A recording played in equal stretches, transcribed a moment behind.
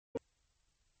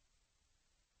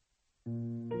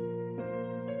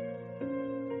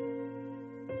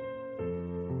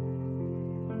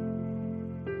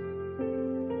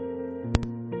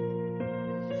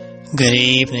Good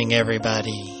evening,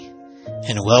 everybody,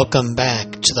 and welcome back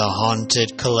to the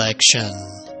Haunted Collection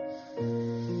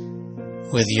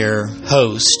with your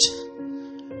host,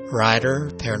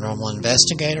 writer, paranormal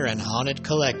investigator, and haunted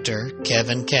collector,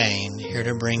 Kevin Kane, here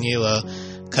to bring you a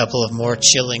couple of more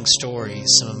chilling stories,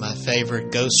 some of my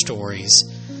favorite ghost stories.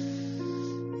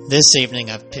 This evening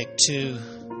I've picked two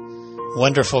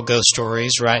wonderful ghost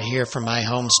stories right here from my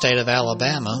home state of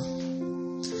Alabama.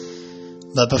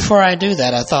 But before I do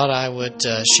that, I thought I would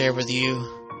share with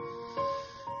you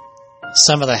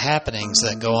some of the happenings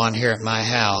that go on here at my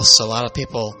house. A lot of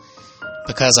people,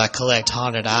 because I collect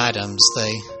haunted items,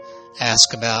 they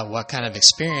ask about what kind of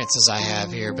experiences I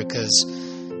have here, because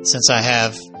since I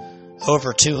have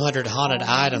over 200 haunted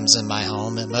items in my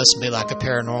home, it must be like a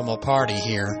paranormal party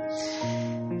here.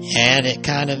 And it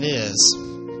kind of is.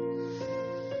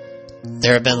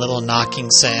 There have been little knocking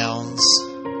sounds.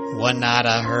 One night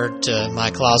I heard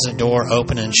my closet door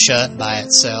open and shut by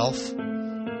itself.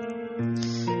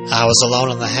 I was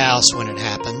alone in the house when it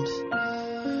happened.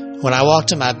 When I walked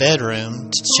to my bedroom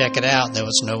to check it out, there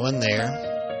was no one there.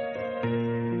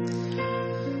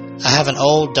 I have an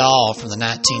old doll from the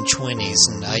 1920s,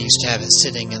 and I used to have it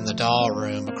sitting in the doll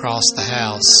room across the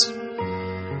house.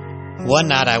 One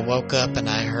night I woke up and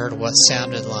I heard what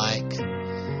sounded like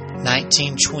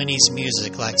 1920s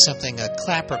music, like something a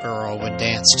clapper girl would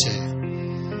dance to.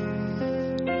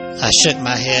 I shook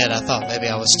my head. I thought maybe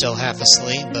I was still half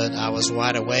asleep, but I was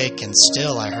wide awake, and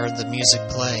still I heard the music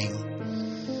playing.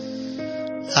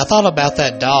 I thought about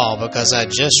that doll because I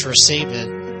just received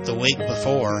it the week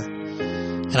before,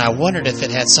 and I wondered if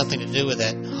it had something to do with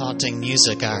that haunting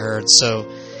music I heard. So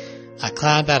I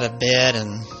climbed out of bed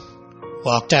and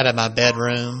walked out of my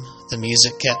bedroom. The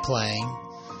music kept playing.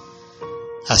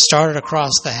 I started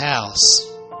across the house,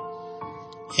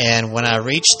 and when I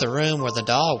reached the room where the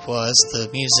doll was, the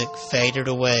music faded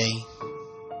away.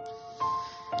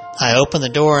 I opened the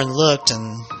door and looked,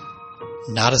 and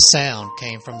not a sound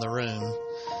came from the room.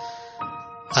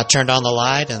 I turned on the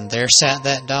light, and there sat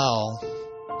that doll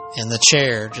in the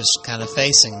chair, just kind of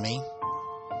facing me.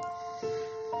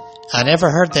 I never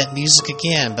heard that music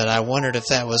again, but I wondered if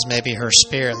that was maybe her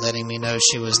spirit letting me know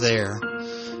she was there.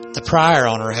 The prior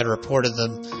owner had reported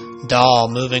the doll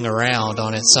moving around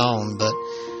on its own, but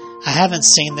I haven't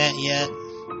seen that yet.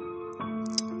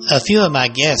 A few of my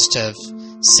guests have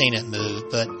seen it move,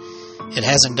 but it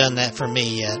hasn't done that for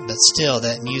me yet. But still,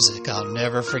 that music, I'll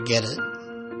never forget it.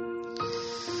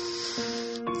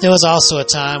 There was also a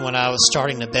time when I was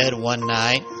starting to bed one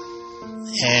night,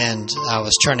 and I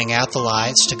was turning out the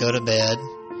lights to go to bed.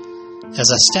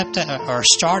 As I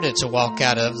started to walk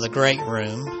out of the great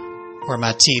room, where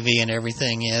my TV and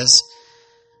everything is,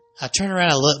 I turned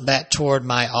around and looked back toward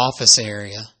my office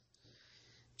area,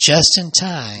 just in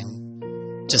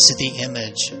time to see the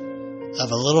image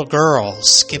of a little girl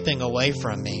skipping away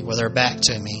from me with her back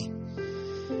to me.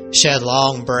 She had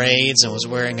long braids and was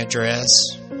wearing a dress.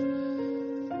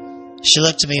 She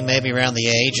looked to me maybe around the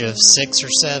age of 6 or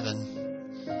 7.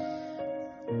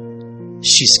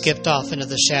 She skipped off into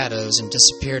the shadows and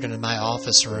disappeared into my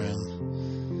office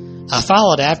room. I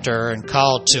followed after her and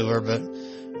called to her, but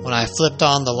when I flipped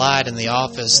on the light in the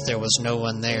office, there was no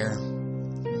one there.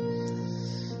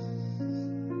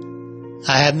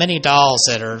 I have many dolls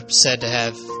that are said to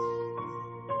have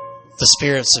the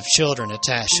spirits of children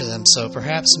attached to them, so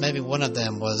perhaps maybe one of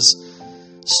them was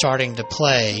starting to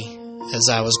play as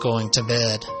I was going to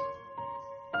bed.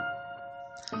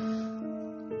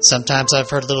 Sometimes I've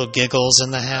heard little giggles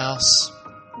in the house.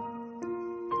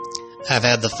 I've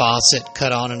had the faucet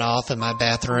cut on and off in my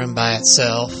bathroom by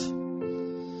itself.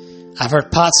 I've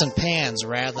heard pots and pans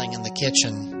rattling in the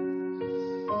kitchen.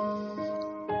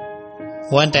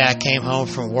 One day I came home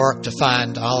from work to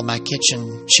find all of my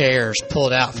kitchen chairs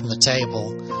pulled out from the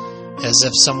table, as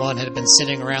if someone had been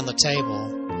sitting around the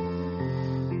table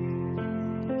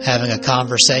having a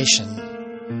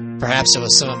conversation. Perhaps it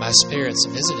was some of my spirits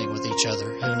visiting with each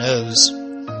other. Who knows?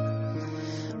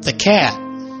 The cat,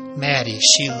 Maddie,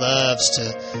 she loves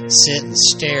to sit and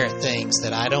stare at things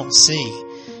that I don't see.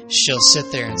 She'll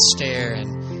sit there and stare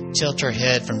and tilt her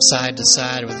head from side to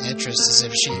side with interest, as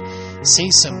if she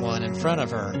sees someone in front of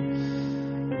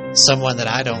her, someone that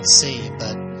I don't see,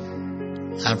 but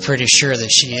I'm pretty sure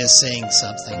that she is seeing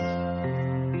something.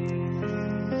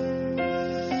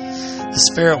 The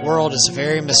spirit world is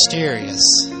very mysterious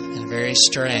and very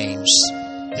strange.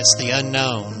 It's the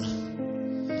unknown.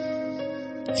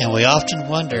 And we often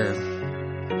wonder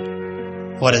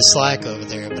what it's like over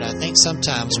there, but I think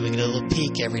sometimes we get a little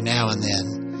peek every now and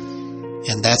then.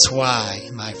 And that's why,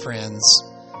 my friends,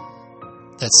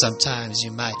 that sometimes you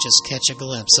might just catch a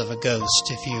glimpse of a ghost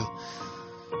if you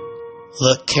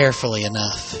look carefully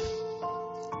enough.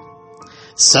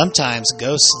 Sometimes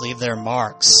ghosts leave their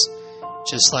marks,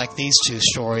 just like these two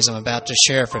stories I'm about to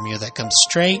share from you that come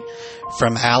straight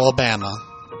from Alabama.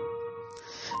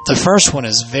 The first one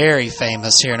is very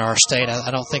famous here in our state.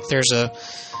 I don't think there's a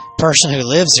person who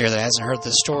lives here that hasn't heard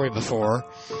this story before.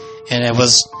 And it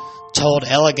was told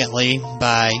elegantly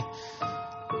by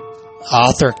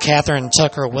author Catherine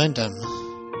Tucker Wyndham.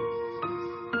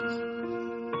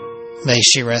 May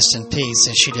she rest in peace,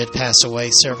 as she did pass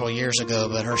away several years ago,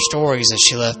 but her stories that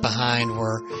she left behind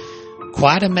were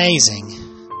quite amazing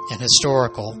and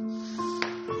historical.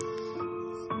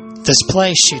 This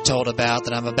place she told about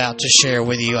that I'm about to share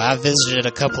with you, I visited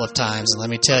a couple of times, and let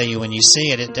me tell you, when you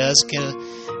see it, it does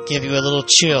give you a little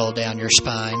chill down your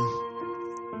spine.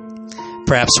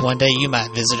 Perhaps one day you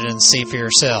might visit it and see for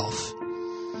yourself.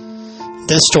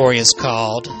 This story is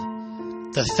called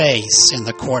The Face in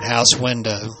the Courthouse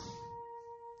Window.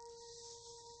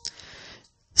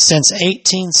 Since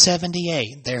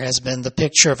 1878, there has been the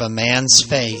picture of a man's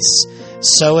face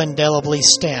so indelibly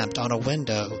stamped on a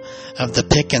window of the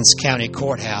Pickens County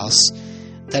Courthouse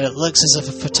that it looks as if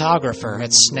a photographer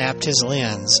had snapped his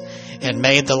lens and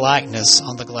made the likeness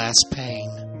on the glass pane.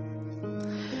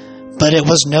 But it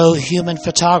was no human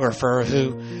photographer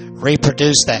who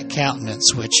reproduced that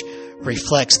countenance, which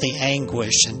reflects the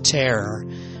anguish and terror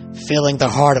filling the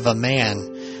heart of a man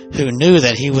who knew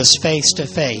that he was face to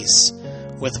face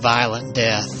with violent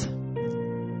death.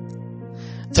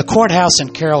 The courthouse in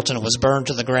Carrollton was burned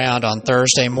to the ground on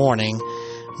Thursday morning,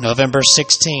 November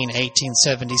 16,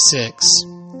 1876.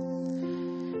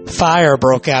 Fire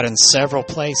broke out in several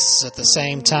places at the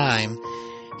same time,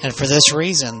 and for this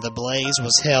reason the blaze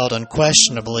was held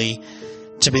unquestionably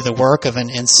to be the work of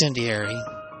an incendiary.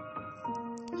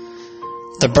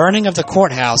 The burning of the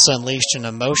courthouse unleashed an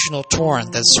emotional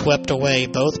torrent that swept away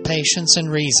both patience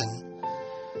and reason.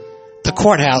 The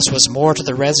courthouse was more to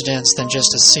the residents than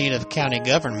just a seat of county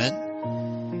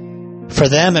government. For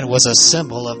them, it was a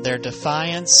symbol of their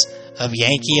defiance of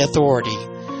Yankee authority,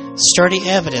 sturdy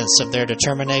evidence of their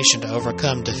determination to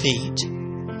overcome defeat.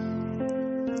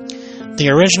 The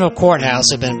original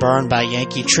courthouse had been burned by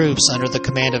Yankee troops under the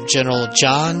command of General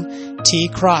John T.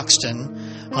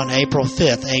 Croxton on April 5,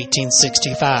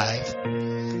 1865.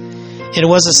 It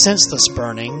was a senseless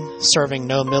burning, serving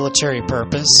no military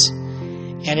purpose,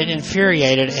 and it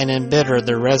infuriated and embittered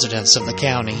the residents of the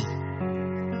county.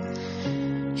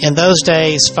 In those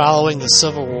days following the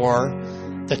Civil War,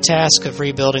 the task of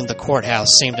rebuilding the courthouse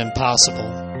seemed impossible.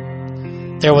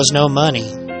 There was no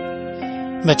money.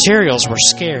 Materials were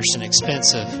scarce and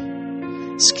expensive.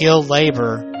 Skilled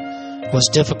labor was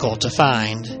difficult to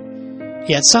find.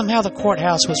 Yet somehow the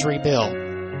courthouse was rebuilt.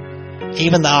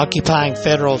 Even the occupying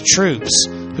federal troops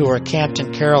who were camped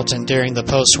in Carrollton during the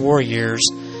post-war years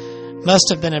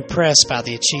must have been impressed by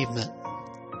the achievement.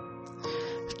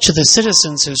 To the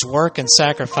citizens whose work and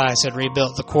sacrifice had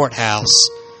rebuilt the courthouse,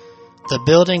 the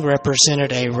building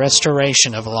represented a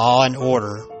restoration of law and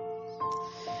order.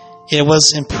 It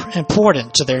was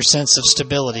important to their sense of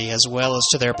stability as well as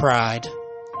to their pride.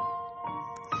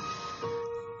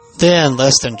 Then,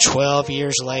 less than 12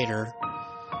 years later,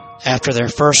 after their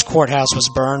first courthouse was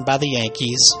burned by the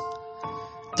Yankees,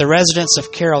 the residents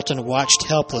of Carrollton watched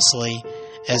helplessly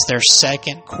as their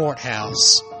second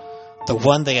courthouse, the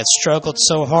one they had struggled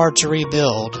so hard to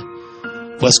rebuild,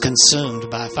 was consumed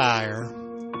by fire.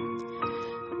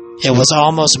 It was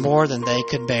almost more than they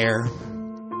could bear.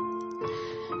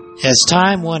 As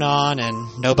time went on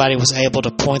and nobody was able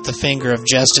to point the finger of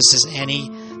justice as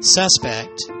any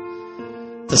suspect,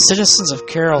 the citizens of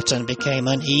Carrollton became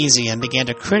uneasy and began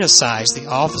to criticize the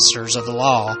officers of the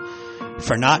law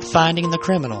for not finding the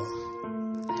criminal.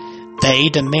 They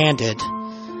demanded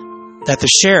that the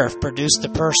sheriff produce the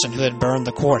person who had burned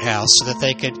the courthouse so that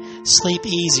they could sleep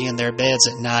easy in their beds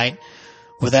at night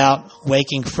without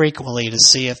waking frequently to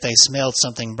see if they smelled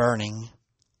something burning.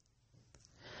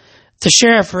 The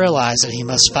sheriff realized that he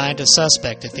must find a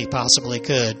suspect if he possibly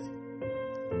could.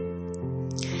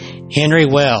 Henry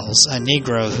Wells, a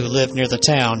Negro who lived near the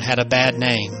town, had a bad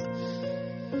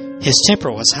name. His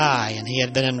temper was high, and he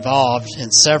had been involved in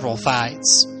several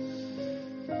fights.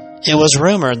 It was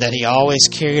rumored that he always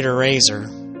carried a razor.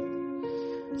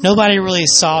 Nobody really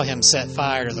saw him set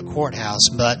fire to the courthouse,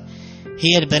 but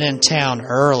he had been in town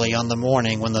early on the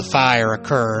morning when the fire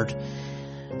occurred,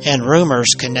 and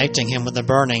rumors connecting him with the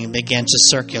burning began to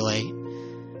circulate,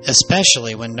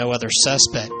 especially when no other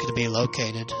suspect could be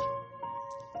located.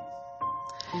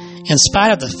 In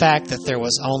spite of the fact that there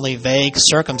was only vague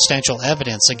circumstantial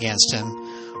evidence against him,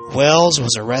 Wells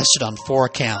was arrested on 4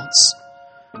 counts: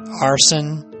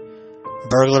 arson,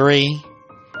 burglary,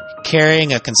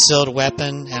 carrying a concealed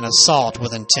weapon, and assault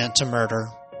with intent to murder.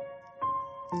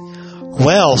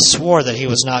 Wells swore that he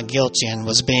was not guilty and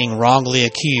was being wrongly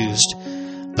accused,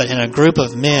 but in a group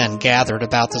of men gathered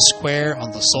about the square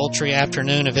on the sultry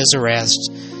afternoon of his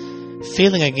arrest,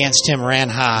 feeling against him ran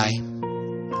high,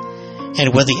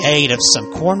 and with the aid of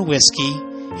some corn whiskey,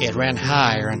 it ran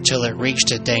higher until it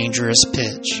reached a dangerous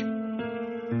pitch.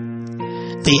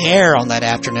 The air on that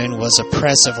afternoon was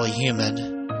oppressively humid.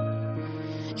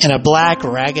 In a black,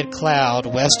 ragged cloud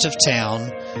west of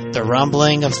town, the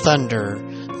rumbling of thunder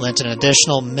lent an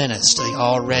additional menace to the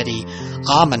already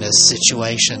ominous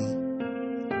situation.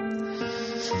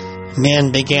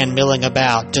 Men began milling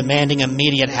about, demanding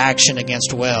immediate action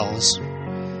against Wells.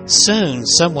 Soon,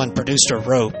 someone produced a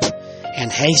rope,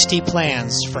 and hasty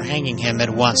plans for hanging him at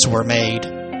once were made.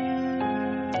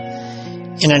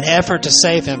 In an effort to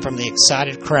save him from the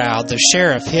excited crowd, the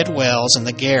sheriff hid Wells in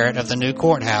the garret of the new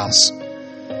courthouse.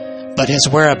 But his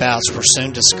whereabouts were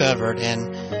soon discovered,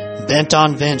 and, bent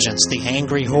on vengeance, the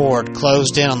angry horde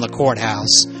closed in on the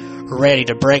courthouse, ready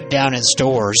to break down its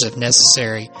doors if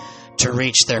necessary to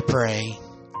reach their prey.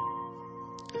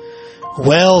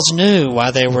 Wells knew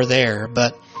why they were there,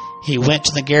 but he went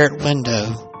to the garret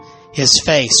window, his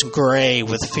face gray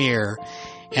with fear,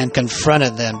 and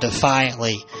confronted them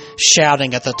defiantly,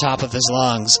 shouting at the top of his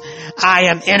lungs, "I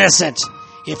am innocent!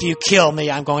 If you kill me,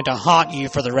 I'm going to haunt you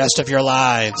for the rest of your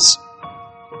lives."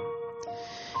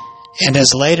 And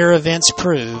as later events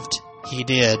proved, he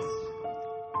did.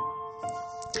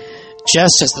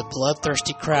 Just as the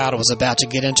bloodthirsty crowd was about to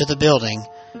get into the building,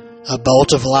 a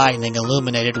bolt of lightning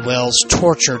illuminated Wells'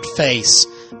 tortured face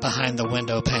behind the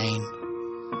window pane.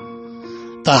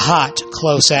 The hot,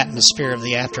 close atmosphere of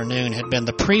the afternoon had been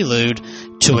the prelude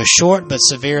to a short but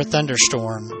severe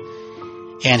thunderstorm,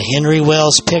 and Henry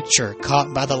Wells' picture,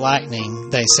 caught by the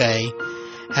lightning, they say,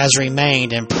 has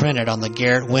remained imprinted on the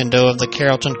garret window of the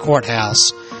Carrollton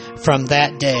Courthouse from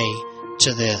that day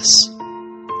to this.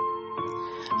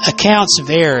 Accounts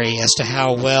vary as to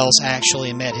how Wells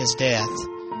actually met his death.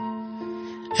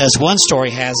 As one story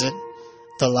has it,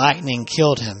 the lightning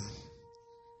killed him.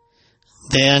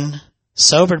 Then,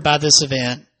 sobered by this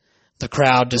event, the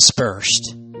crowd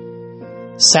dispersed,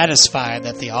 satisfied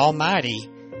that the Almighty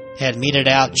had meted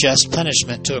out just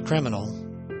punishment to a criminal.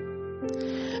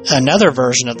 Another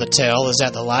version of the tale is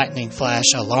that the lightning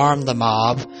flash alarmed the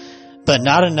mob, but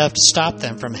not enough to stop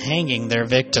them from hanging their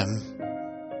victim.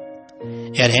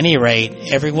 At any rate,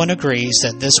 everyone agrees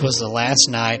that this was the last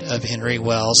night of Henry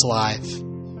Wells' life.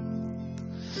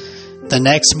 The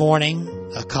next morning,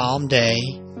 a calm day,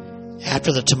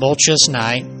 after the tumultuous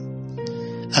night,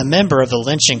 a member of the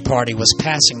lynching party was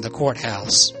passing the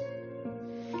courthouse.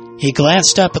 He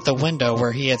glanced up at the window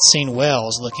where he had seen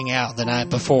Wells looking out the night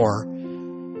before,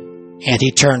 and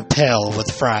he turned pale with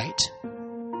fright.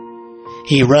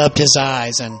 He rubbed his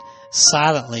eyes and,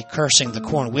 silently cursing the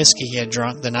corn whiskey he had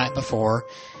drunk the night before,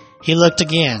 he looked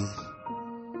again.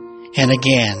 And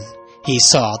again he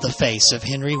saw the face of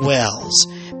Henry Wells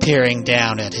peering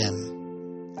down at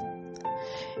him.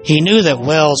 He knew that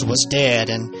Wells was dead,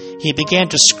 and he began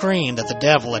to scream that the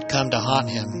devil had come to haunt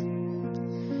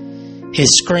him. His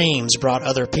screams brought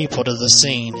other people to the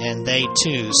scene, and they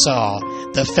too saw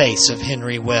the face of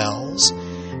Henry Wells,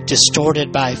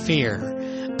 distorted by fear,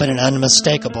 but an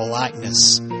unmistakable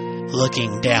likeness,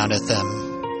 looking down at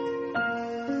them.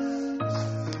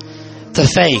 The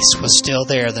face was still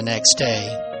there the next day,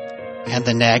 and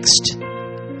the next,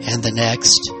 and the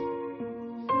next.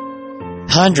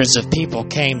 Hundreds of people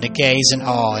came to gaze in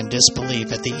awe and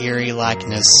disbelief at the eerie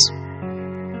likeness.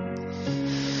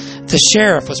 The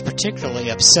sheriff was particularly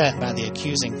upset by the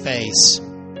accusing face.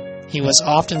 He was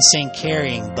often seen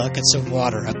carrying buckets of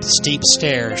water up the steep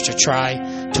stairs to try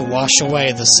to wash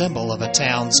away the symbol of a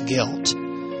town's guilt.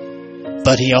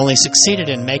 But he only succeeded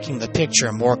in making the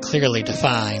picture more clearly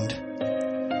defined.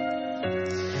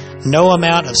 No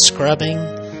amount of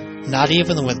scrubbing, not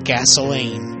even with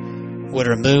gasoline, would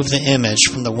remove the image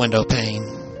from the window pane.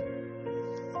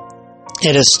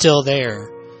 It is still there,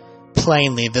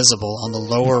 plainly visible on the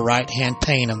lower right-hand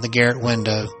pane of the garret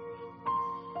window.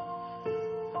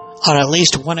 On at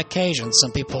least one occasion,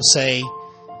 some people say,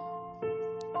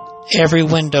 every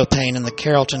window pane in the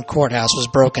Carrollton Courthouse was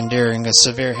broken during a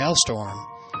severe hailstorm,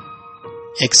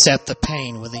 except the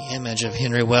pane with the image of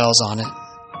Henry Wells on it.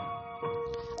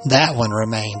 That one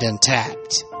remained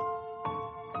intact.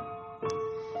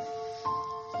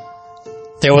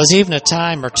 There was even a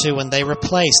time or two when they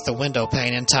replaced the window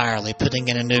pane entirely, putting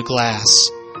in a new glass.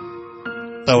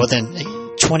 But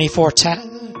within 24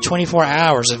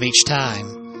 hours of each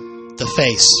time, the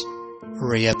face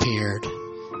reappeared,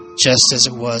 just as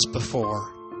it was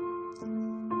before.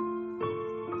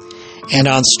 And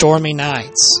on stormy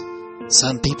nights,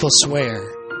 some people swear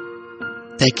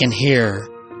they can hear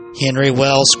Henry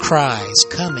Wells' cries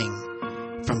coming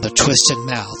from the twisted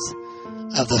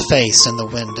mouth of the face in the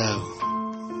window.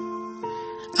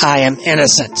 I am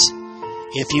innocent.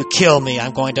 If you kill me,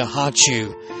 I'm going to haunt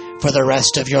you for the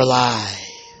rest of your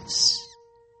lives.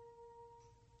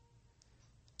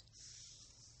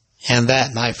 And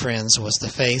that, my friends, was the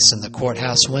face in the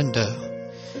courthouse window.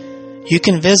 You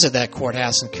can visit that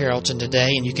courthouse in Carrollton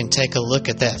today, and you can take a look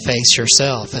at that face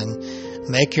yourself and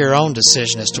make your own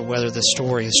decision as to whether the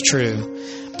story is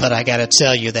true. But I got to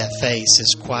tell you, that face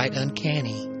is quite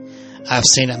uncanny. I've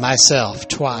seen it myself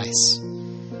twice,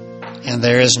 and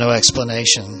there is no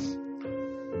explanation.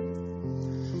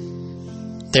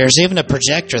 There's even a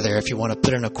projector there if you want to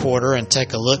put in a quarter and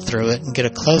take a look through it and get a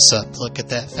close-up look at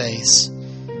that face.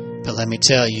 But let me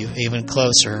tell you, even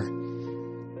closer,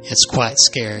 it's quite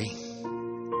scary.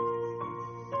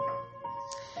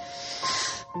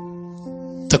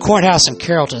 The courthouse in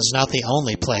Carrollton is not the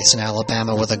only place in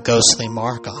Alabama with a ghostly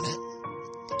mark on it,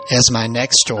 as my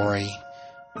next story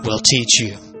will teach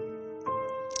you.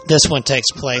 This one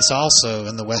takes place also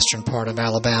in the western part of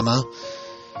Alabama,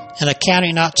 in a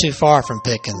county not too far from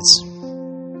Pickens.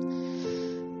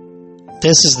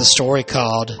 This is the story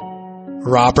called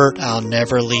Robert, I'll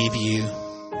Never Leave You.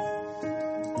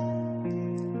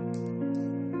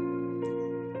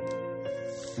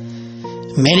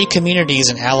 Many communities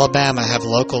in Alabama have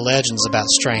local legends about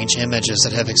strange images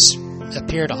that have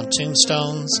appeared on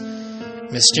tombstones,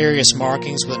 mysterious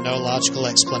markings with no logical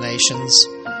explanations.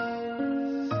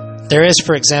 There is,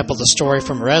 for example, the story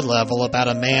from Red Level about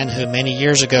a man who many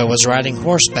years ago was riding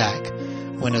horseback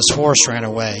when his horse ran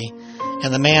away,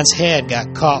 and the man's head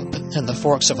got caught in the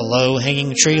forks of a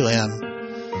low-hanging tree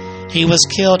limb. He was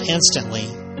killed instantly.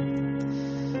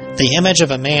 The image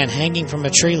of a man hanging from a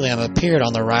tree limb appeared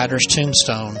on the rider's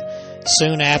tombstone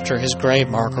soon after his grave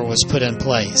marker was put in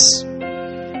place.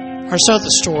 Or so the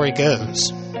story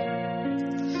goes.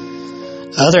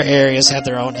 Other areas have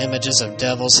their own images of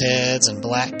devil's heads and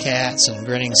black cats and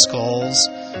grinning skulls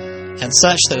and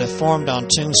such that have formed on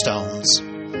tombstones.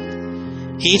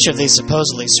 Each of these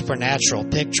supposedly supernatural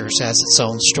pictures has its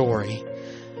own story,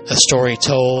 a story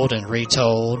told and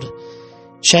retold,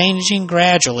 changing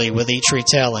gradually with each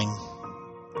retelling.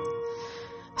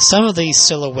 Some of these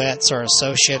silhouettes are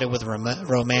associated with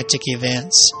romantic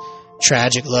events,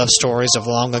 tragic love stories of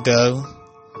long ago.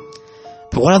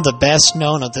 But one of the best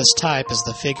known of this type is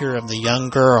the figure of the young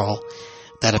girl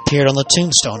that appeared on the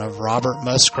tombstone of Robert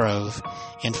Musgrove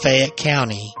in Fayette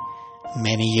County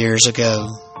many years ago.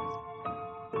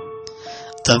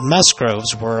 The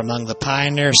Musgroves were among the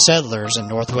pioneer settlers in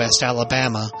northwest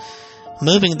Alabama,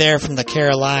 moving there from the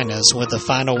Carolinas with the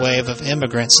final wave of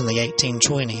immigrants in the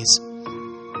 1820s.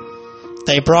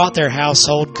 They brought their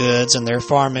household goods and their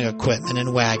farming equipment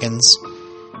in wagons,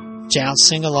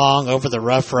 jouncing along over the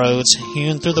rough roads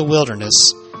hewn through the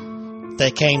wilderness.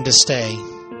 They came to stay.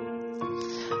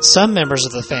 Some members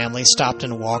of the family stopped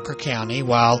in Walker County,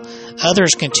 while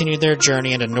others continued their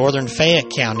journey into northern Fayette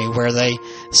County, where they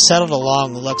settled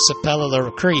along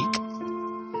Luxapella Creek.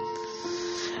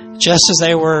 Just as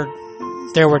there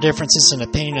were differences in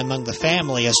opinion among the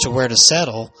family as to where to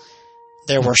settle,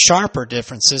 there were sharper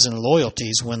differences in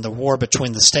loyalties when the war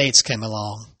between the states came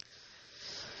along.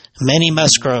 Many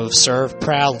Musgroves served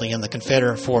proudly in the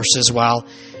Confederate forces, while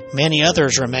many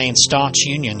others remained staunch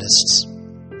Unionists.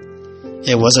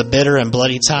 It was a bitter and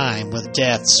bloody time, with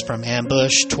deaths from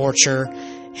ambush, torture,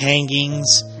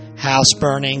 hangings, house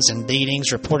burnings, and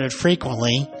beatings reported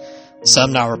frequently,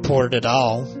 some not reported at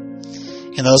all,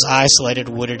 in those isolated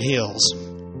wooded hills.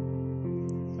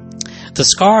 The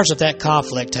scars of that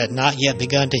conflict had not yet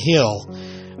begun to heal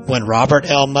when Robert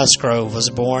L. Musgrove was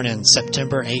born in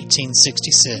September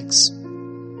 1866.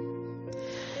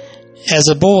 As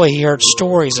a boy, he heard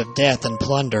stories of death and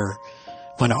plunder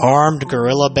when armed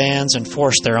guerrilla bands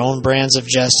enforced their own brands of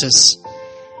justice,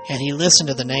 and he listened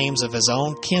to the names of his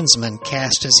own kinsmen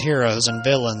cast as heroes and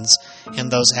villains in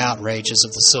those outrages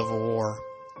of the Civil War.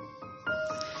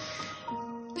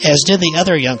 As did the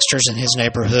other youngsters in his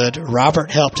neighborhood,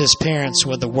 Robert helped his parents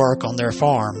with the work on their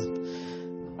farm,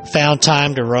 found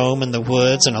time to roam in the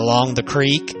woods and along the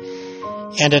creek,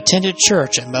 and attended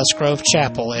church at Musgrove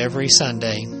Chapel every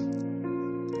Sunday.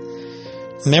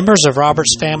 Members of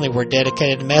Robert's family were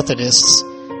dedicated Methodists,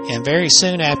 and very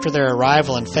soon after their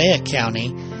arrival in Fayette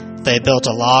County, they built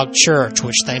a log church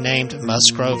which they named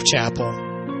Musgrove Chapel.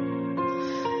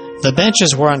 The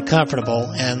benches were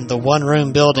uncomfortable, and the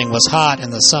one-room building was hot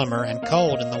in the summer and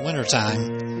cold in the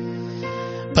wintertime.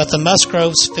 But the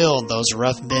Musgroves filled those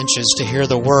rough benches to hear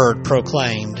the word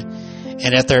proclaimed,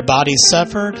 and if their bodies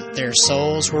suffered, their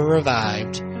souls were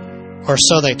revived, or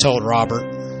so they told Robert.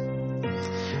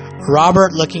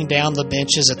 Robert, looking down the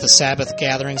benches at the Sabbath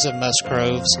gatherings of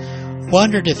Musgroves,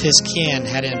 wondered if his kin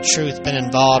had in truth been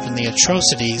involved in the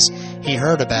atrocities he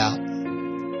heard about.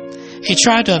 He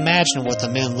tried to imagine what the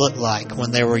men looked like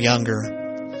when they were younger.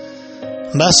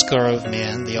 Musgrove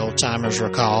men, the old-timers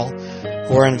recall,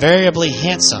 were invariably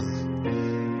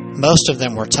handsome. Most of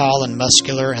them were tall and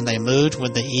muscular, and they moved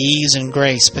with the ease and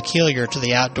grace peculiar to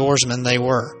the outdoorsmen they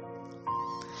were.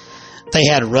 They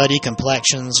had ruddy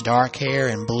complexions, dark hair,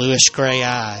 and bluish-gray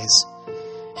eyes.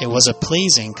 It was a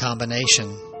pleasing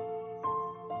combination.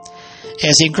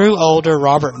 As he grew older,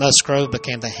 Robert Musgrove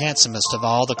became the handsomest of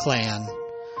all the clan.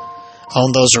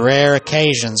 On those rare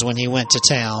occasions when he went to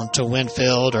town, to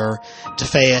Winfield or to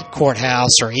Fayette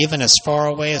Courthouse, or even as far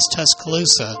away as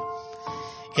Tuscaloosa,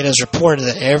 it is reported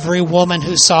that every woman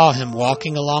who saw him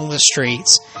walking along the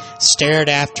streets stared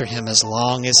after him as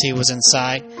long as he was in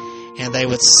sight, and they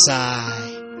would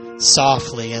sigh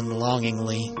softly and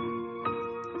longingly.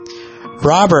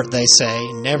 Robert, they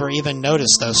say, never even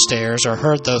noticed those stares or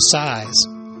heard those sighs,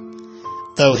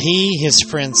 though he, his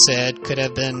friends said, could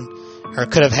have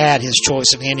had his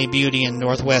choice of any beauty in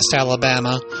northwest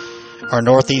Alabama or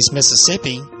northeast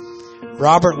Mississippi.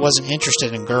 Robert wasn't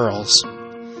interested in girls.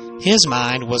 His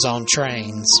mind was on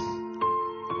trains.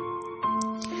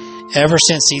 Ever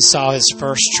since he saw his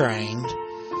first train,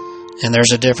 and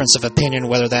there's a difference of opinion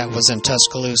whether that was in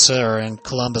Tuscaloosa or in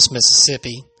Columbus,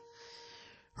 Mississippi,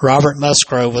 Robert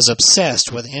Musgrove was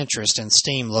obsessed with interest in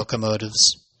steam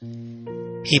locomotives.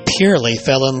 He purely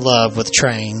fell in love with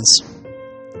trains.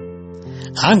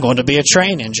 "I'm going to be a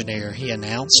train engineer," he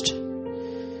announced.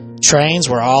 Trains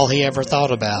were all he ever thought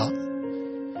about.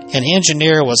 An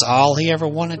engineer was all he ever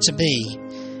wanted to be.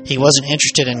 He wasn't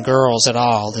interested in girls at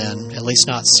all then, at least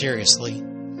not seriously.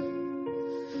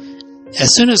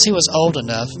 As soon as he was old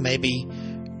enough, maybe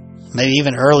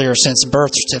even earlier, since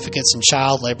birth certificates and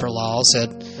child labor laws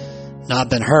had not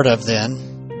been heard of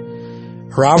then,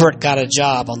 Robert got a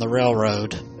job on the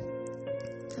railroad.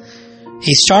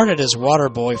 He started as water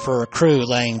boy for a crew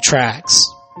laying tracks,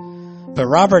 but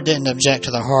Robert didn't object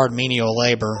to the hard menial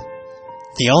labor.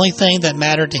 The only thing that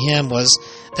mattered to him was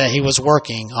that he was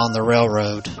working on the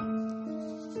railroad.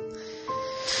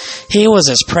 He was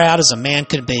as proud as a man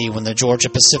could be when the Georgia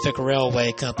Pacific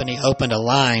Railway Company opened a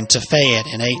line to Fayette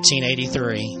in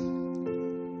 1883,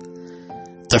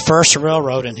 the first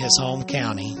railroad in his home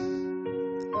county.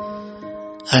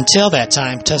 Until that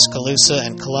time, Tuscaloosa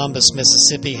and Columbus,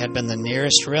 Mississippi had been the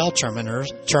nearest rail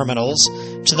terminals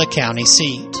to the county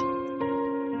seat.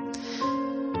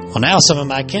 "Well, now some of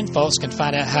my kinfolks can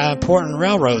find out how important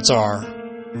railroads are,"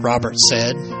 Robert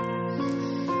said.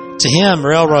 To him,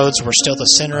 railroads were still the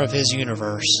center of his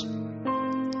universe.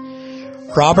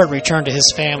 Robert returned to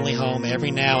his family home every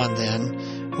now and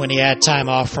then when he had time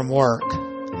off from work.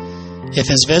 If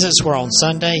his visits were on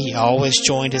Sunday, he always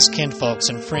joined his kinfolks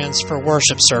and friends for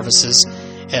worship services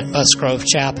at Musgrove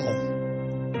Chapel.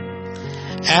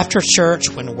 After church,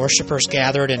 when worshipers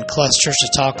gathered in clusters to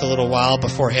talk a little while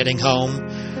before heading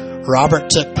home, Robert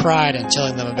took pride in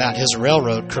telling them about his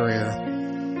railroad career.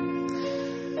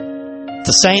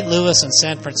 The St. Louis and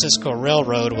San Francisco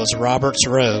Railroad was Robert's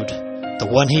road, the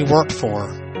one he worked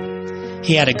for.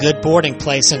 He had a good boarding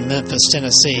place in Memphis,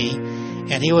 Tennessee,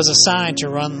 and he was assigned to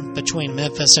run between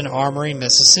Memphis and Armory,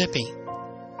 Mississippi.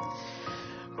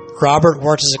 Robert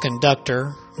worked as a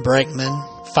conductor, brakeman,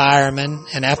 fireman,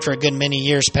 and after a good many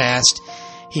years passed,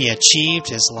 he achieved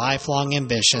his lifelong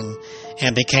ambition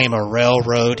and became a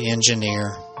railroad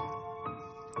engineer.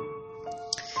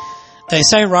 They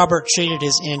say Robert treated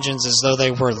his engines as though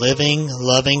they were living,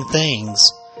 loving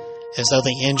things, as though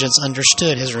the engines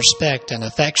understood his respect and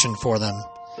affection for them,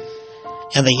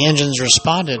 and the engines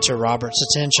responded to Robert's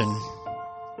attention.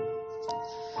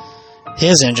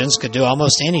 His engines could do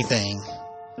almost anything,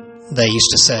 they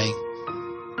used to say,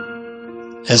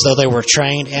 as though they were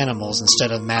trained animals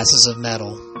instead of masses of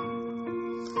metal.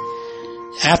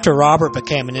 After Robert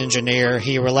became an engineer,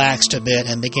 he relaxed a bit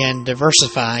and began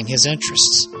diversifying his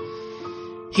interests.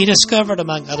 He discovered,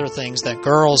 among other things, that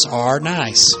girls are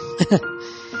nice,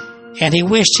 and he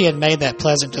wished he had made that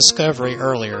pleasant discovery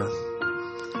earlier.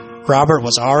 Robert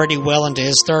was already well into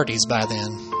his 30s by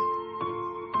then.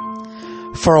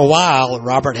 For a while,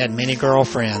 Robert had many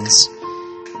girlfriends.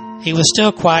 He was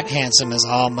still quite handsome, as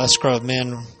all Musgrove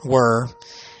men were,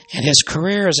 and his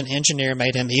career as an engineer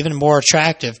made him even more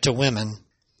attractive to women.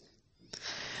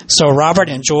 So Robert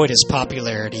enjoyed his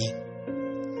popularity.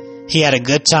 He had a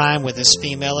good time with his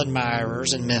female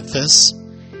admirers in Memphis,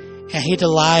 and he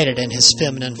delighted in his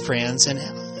feminine friends in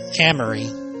Amory.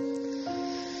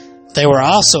 There were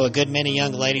also a good many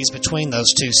young ladies between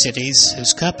those two cities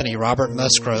whose company Robert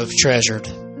Musgrove treasured.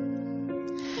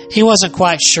 He wasn't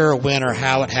quite sure when or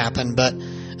how it happened, but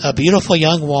a beautiful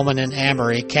young woman in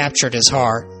Amory captured his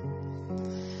heart.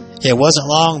 It wasn't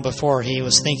long before he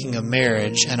was thinking of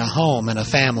marriage and a home and a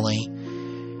family.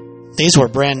 These were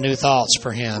brand new thoughts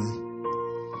for him.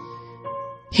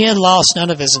 He had lost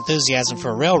none of his enthusiasm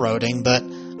for railroading, but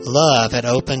love had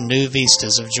opened new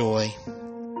vistas of joy.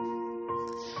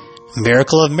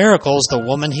 Miracle of miracles, the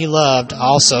woman he loved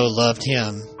also loved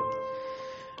him.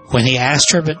 When he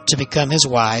asked her to become his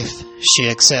wife, she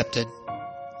accepted.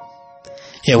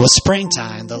 It was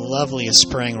springtime, the loveliest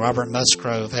spring Robert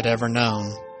Musgrove had ever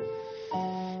known.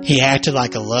 He acted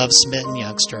like a love-smitten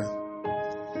youngster.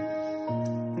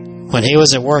 When he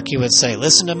was at work, he would say,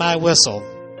 "Listen to my whistle.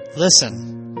 Listen."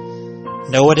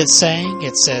 Know what it's saying?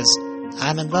 It says,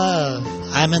 "I'm in love.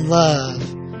 I'm in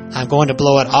love. I'm going to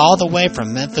blow it all the way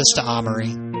from Memphis to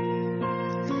Amory."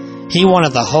 He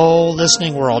wanted the whole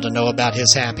listening world to know about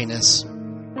his happiness.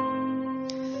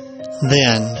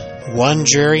 Then, one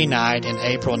dreary night in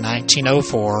April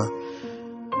 1904,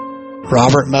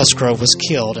 Robert Musgrove was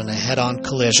killed in a head-on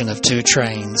collision of two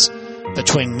trains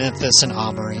between Memphis and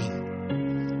Amory.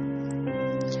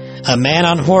 A man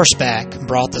on horseback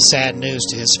brought the sad news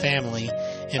to his family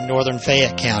in northern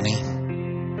Fayette County.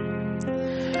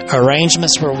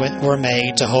 Arrangements were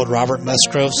made to hold Robert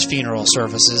Musgrove's funeral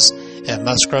services at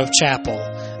Musgrove Chapel,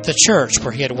 the church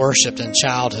where he had worshipped in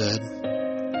childhood.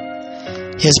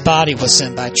 His body was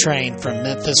sent by train from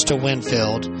Memphis to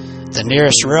Winfield, the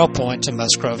nearest rail point to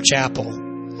Musgrove Chapel.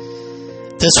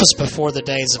 This was before the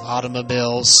days of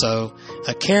automobiles, so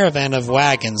a caravan of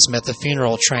wagons met the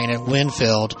funeral train at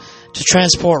Winfield to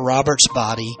transport Robert's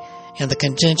body and the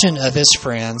contingent of his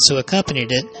friends who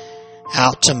accompanied it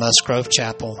out to Musgrove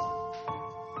Chapel.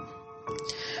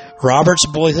 Robert's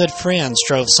boyhood friends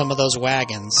drove some of those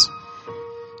wagons.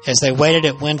 As they waited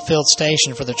at Winfield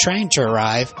Station for the train to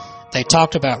arrive, they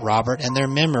talked about Robert and their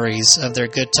memories of their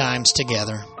good times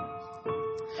together.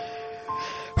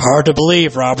 "Hard to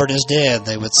believe Robert is dead,"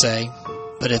 they would say.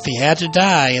 "But if he had to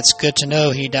die, it's good to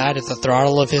know he died at the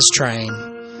throttle of his train.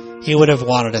 He would have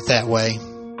wanted it that way."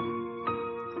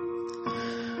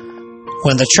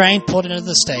 When the train pulled into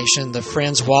the station, the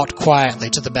friends walked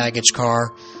quietly to the baggage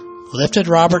car, lifted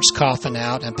Robert's coffin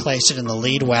out, and placed it in the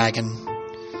lead wagon.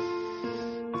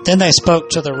 Then they spoke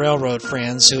to the railroad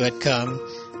friends who had come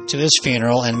to his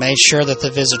funeral and made sure that the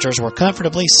visitors were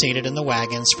comfortably seated in the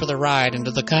wagons for the ride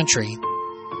into the country.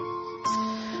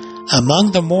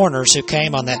 Among the mourners who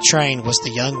came on that train was the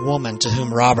young woman to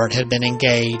whom Robert had been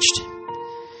engaged.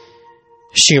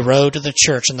 She rode to the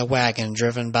church in the wagon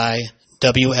driven by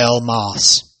W.L.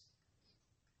 Moss.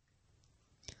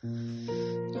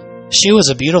 She was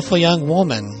a beautiful young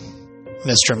woman,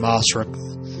 Mr. Moss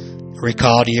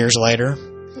recalled years later.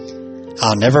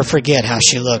 "I'll never forget how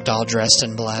she looked all dressed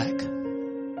in black."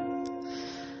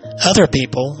 Other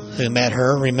people who met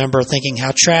her remember thinking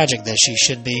how tragic that she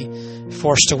should be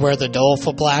forced to wear the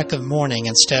doleful black of mourning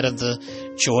instead of the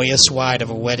joyous white of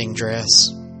a wedding dress.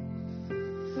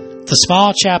 The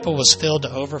small chapel was filled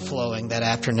to overflowing that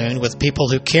afternoon with people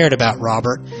who cared about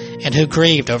Robert and who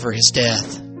grieved over his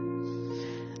death.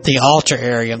 The altar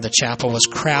area of the chapel was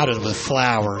crowded with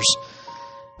flowers,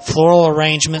 floral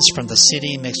arrangements from the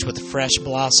city mixed with fresh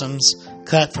blossoms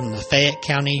cut from the Fayette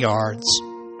County yards.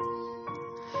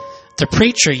 The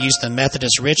preacher used the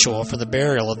Methodist ritual for the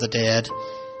burial of the dead,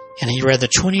 and he read the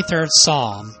 23rd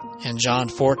Psalm in John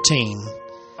 14,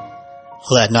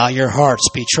 "Let not your hearts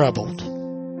be troubled."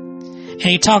 And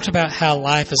he talked about how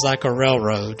life is like a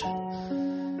railroad.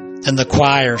 Then the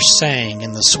choir sang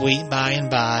in the sweet by and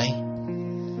by,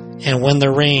 and when they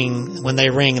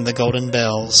ring the golden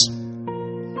bells.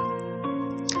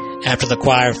 After the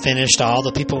choir finished, all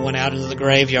the people went out into the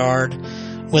graveyard,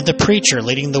 with the preacher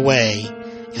leading the way,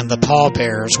 and the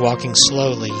pallbearers walking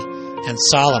slowly and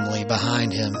solemnly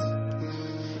behind him.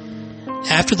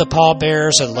 After the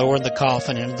pallbearers had lowered the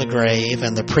coffin into the grave,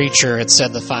 and the preacher had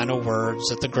said the final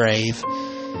words at the grave,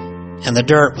 and the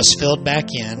dirt was filled back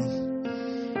in,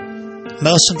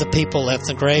 most of the people left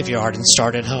the graveyard and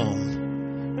started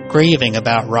home, grieving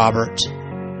about Robert.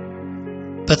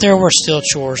 But there were still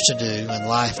chores to do and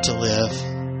life to live.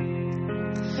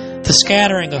 The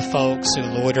scattering of folks who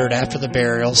loitered after the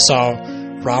burial saw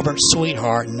Robert's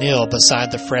sweetheart kneel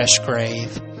beside the fresh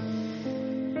grave.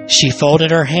 She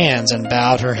folded her hands and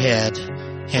bowed her head,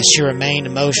 and she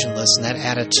remained motionless in that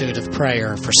attitude of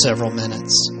prayer for several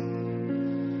minutes.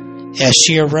 As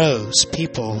she arose,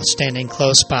 people standing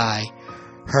close by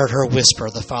heard her whisper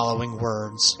the following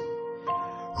words: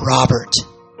 "Robert,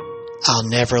 I'll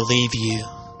never leave you."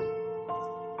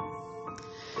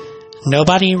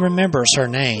 Nobody remembers her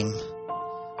name.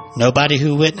 Nobody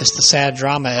who witnessed the sad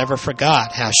drama ever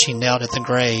forgot how she knelt at the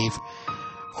grave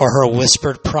or her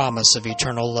whispered promise of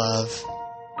eternal love.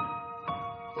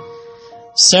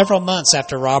 Several months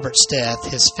after Robert's death,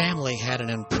 his family had an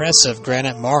impressive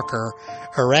granite marker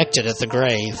erected at the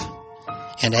grave,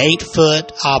 an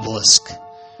 8-foot obelisk.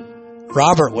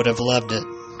 Robert would have loved it.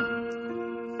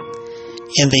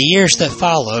 In the years that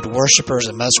followed, worshippers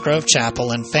at Musgrove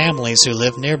Chapel and families who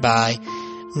lived nearby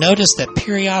noticed that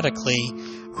periodically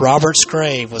Robert's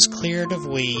grave was cleared of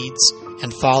weeds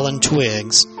and fallen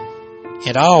twigs,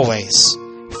 and always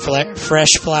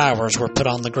fresh flowers were put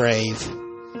on the grave.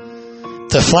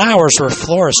 The flowers were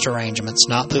florist arrangements,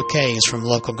 not bouquets from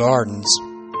local gardens.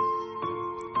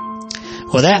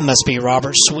 "Well, that must be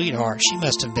Robert's sweetheart. She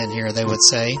must have been here," they would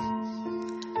say.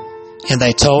 And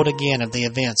they told again of the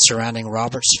events surrounding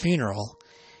Robert's funeral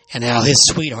and how his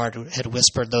sweetheart had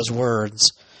whispered those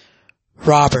words,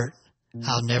 "Robert,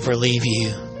 I'll never leave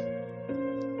you."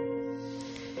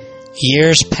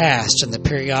 Years passed and the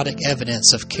periodic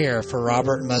evidence of care for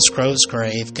Robert Musgrove's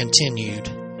grave continued.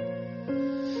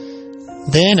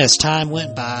 Then, as time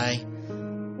went by,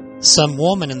 some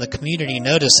woman in the community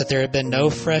noticed that there had been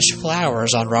no fresh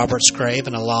flowers on Robert's grave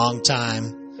in a long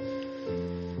time.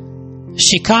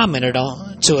 She commented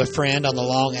to a friend on the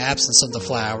long absence of the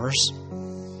flowers.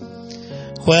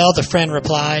 "Well," the friend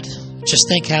replied, "just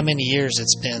think how many years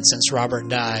it's been since Robert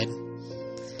died.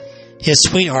 His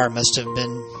sweetheart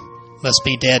must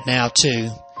be dead now too.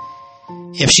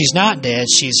 If she's not dead,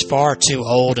 she's far too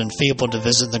old and feeble to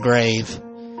visit the grave.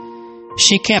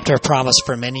 She kept her promise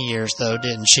for many years, though,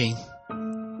 didn't she?"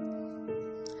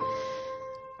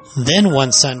 Then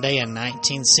one Sunday in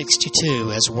 1962,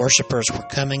 as worshippers were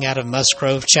coming out of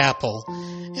Musgrove Chapel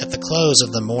at the close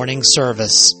of the morning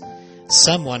service,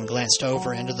 someone glanced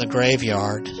over into the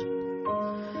graveyard.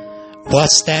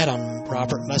 "What's that on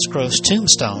Robert Musgrove's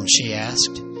tombstone?" she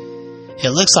asked.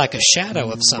 "It looks like a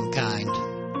shadow of some kind."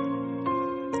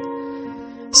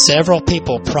 Several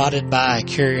people, prodded by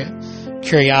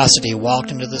curiosity,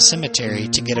 walked into the cemetery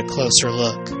to get a closer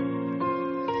look.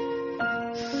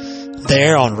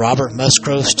 There on Robert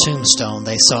Musgrove's tombstone,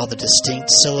 they saw the distinct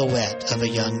silhouette of a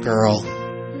young girl.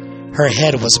 Her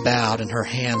head was bowed and her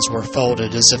hands were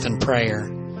folded as if in prayer.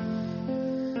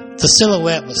 The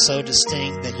silhouette was so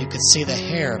distinct that you could see the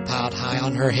hair piled high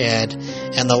on her head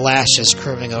and the lashes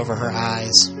curving over her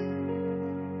eyes.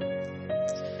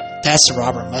 "That's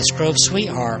Robert Musgrove's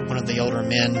sweetheart," one of the older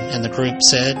men in the group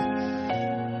said.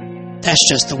 "That's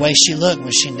just the way she looked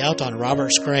when she knelt on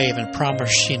Robert's grave and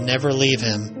promised she'd never leave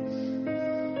him.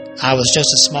 I was just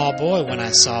a small boy when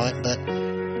I saw it, but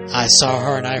I saw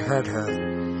her and I heard her,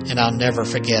 and I'll never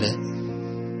forget it."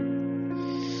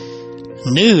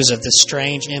 News of this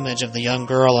strange image of the young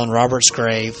girl on Robert's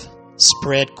grave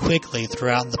spread quickly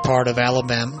throughout that part of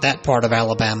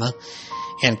Alabama,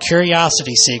 and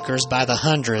curiosity seekers by the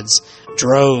hundreds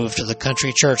drove to the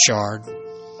country churchyard.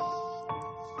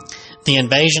 The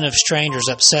invasion of strangers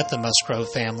upset the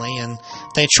Musgrove family, and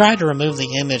they tried to remove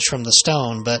the image from the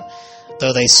stone, but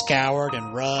though they scoured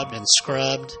and rubbed and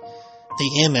scrubbed,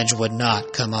 the image would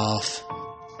not come off.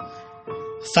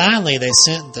 Finally, they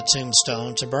sent the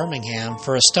tombstone to Birmingham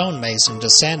for a stonemason to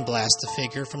sandblast the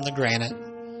figure from the granite.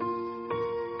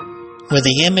 With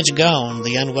the image gone,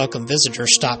 the unwelcome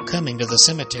visitors stopped coming to the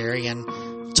cemetery, and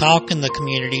talk in the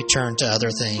community turned to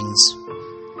other things.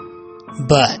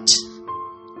 But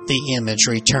the image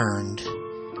returned,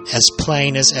 as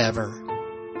plain as ever.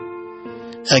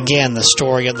 Again, the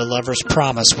story of the lover's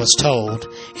promise was told,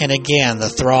 and again the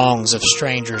throngs of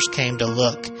strangers came to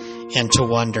look and to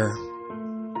wonder.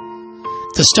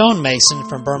 The stonemason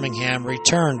from Birmingham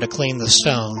returned to clean the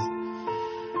stone.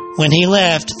 When he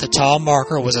left, the tall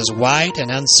marker was as white and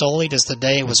unsullied as the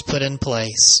day it was put in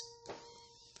place.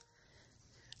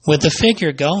 With the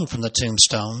figure gone from the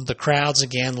tombstone, the crowds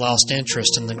again lost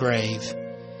interest in the grave.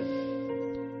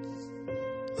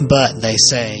 But, they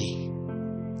say,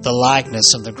 the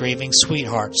likeness of the grieving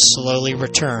sweetheart slowly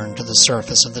returned to the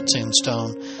surface of the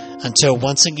tombstone until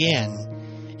once again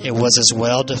it was as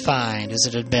well defined as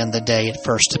it had been the day it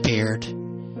first appeared.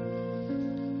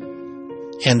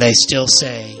 And they still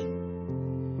say,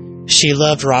 she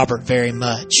loved Robert very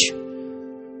much.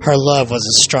 Her love was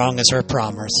as strong as her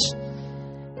promise.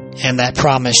 And that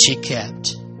promise she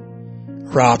kept.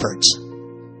 Robert,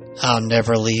 I'll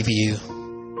never leave you.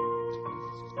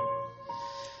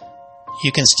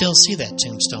 You can still see that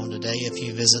tombstone today if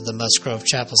you visit the Musgrove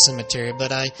Chapel Cemetery,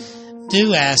 but I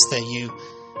do ask that you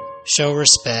show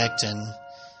respect and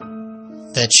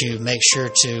that you make sure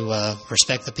to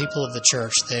respect the people of the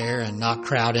church there and not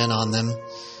crowd in on them.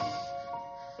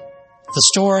 The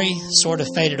story sort of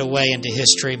faded away into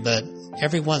history, but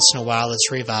every once in a while it's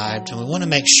revived, and we want to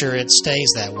make sure it stays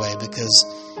that way because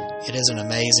it is an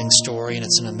amazing story and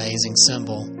it's an amazing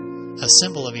symbol, a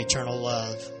symbol of eternal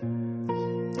love.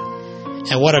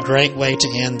 And what a great way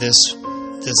to end this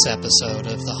episode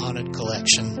of the Haunted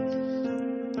Collection.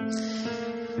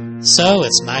 So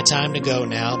it's my time to go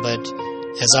now, but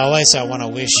as always, I want to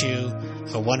wish you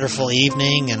a wonderful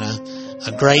evening and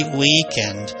a great week,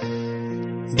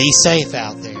 and be safe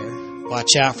out there.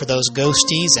 Watch out for those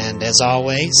ghosties, and as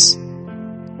always,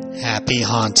 happy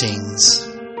hauntings.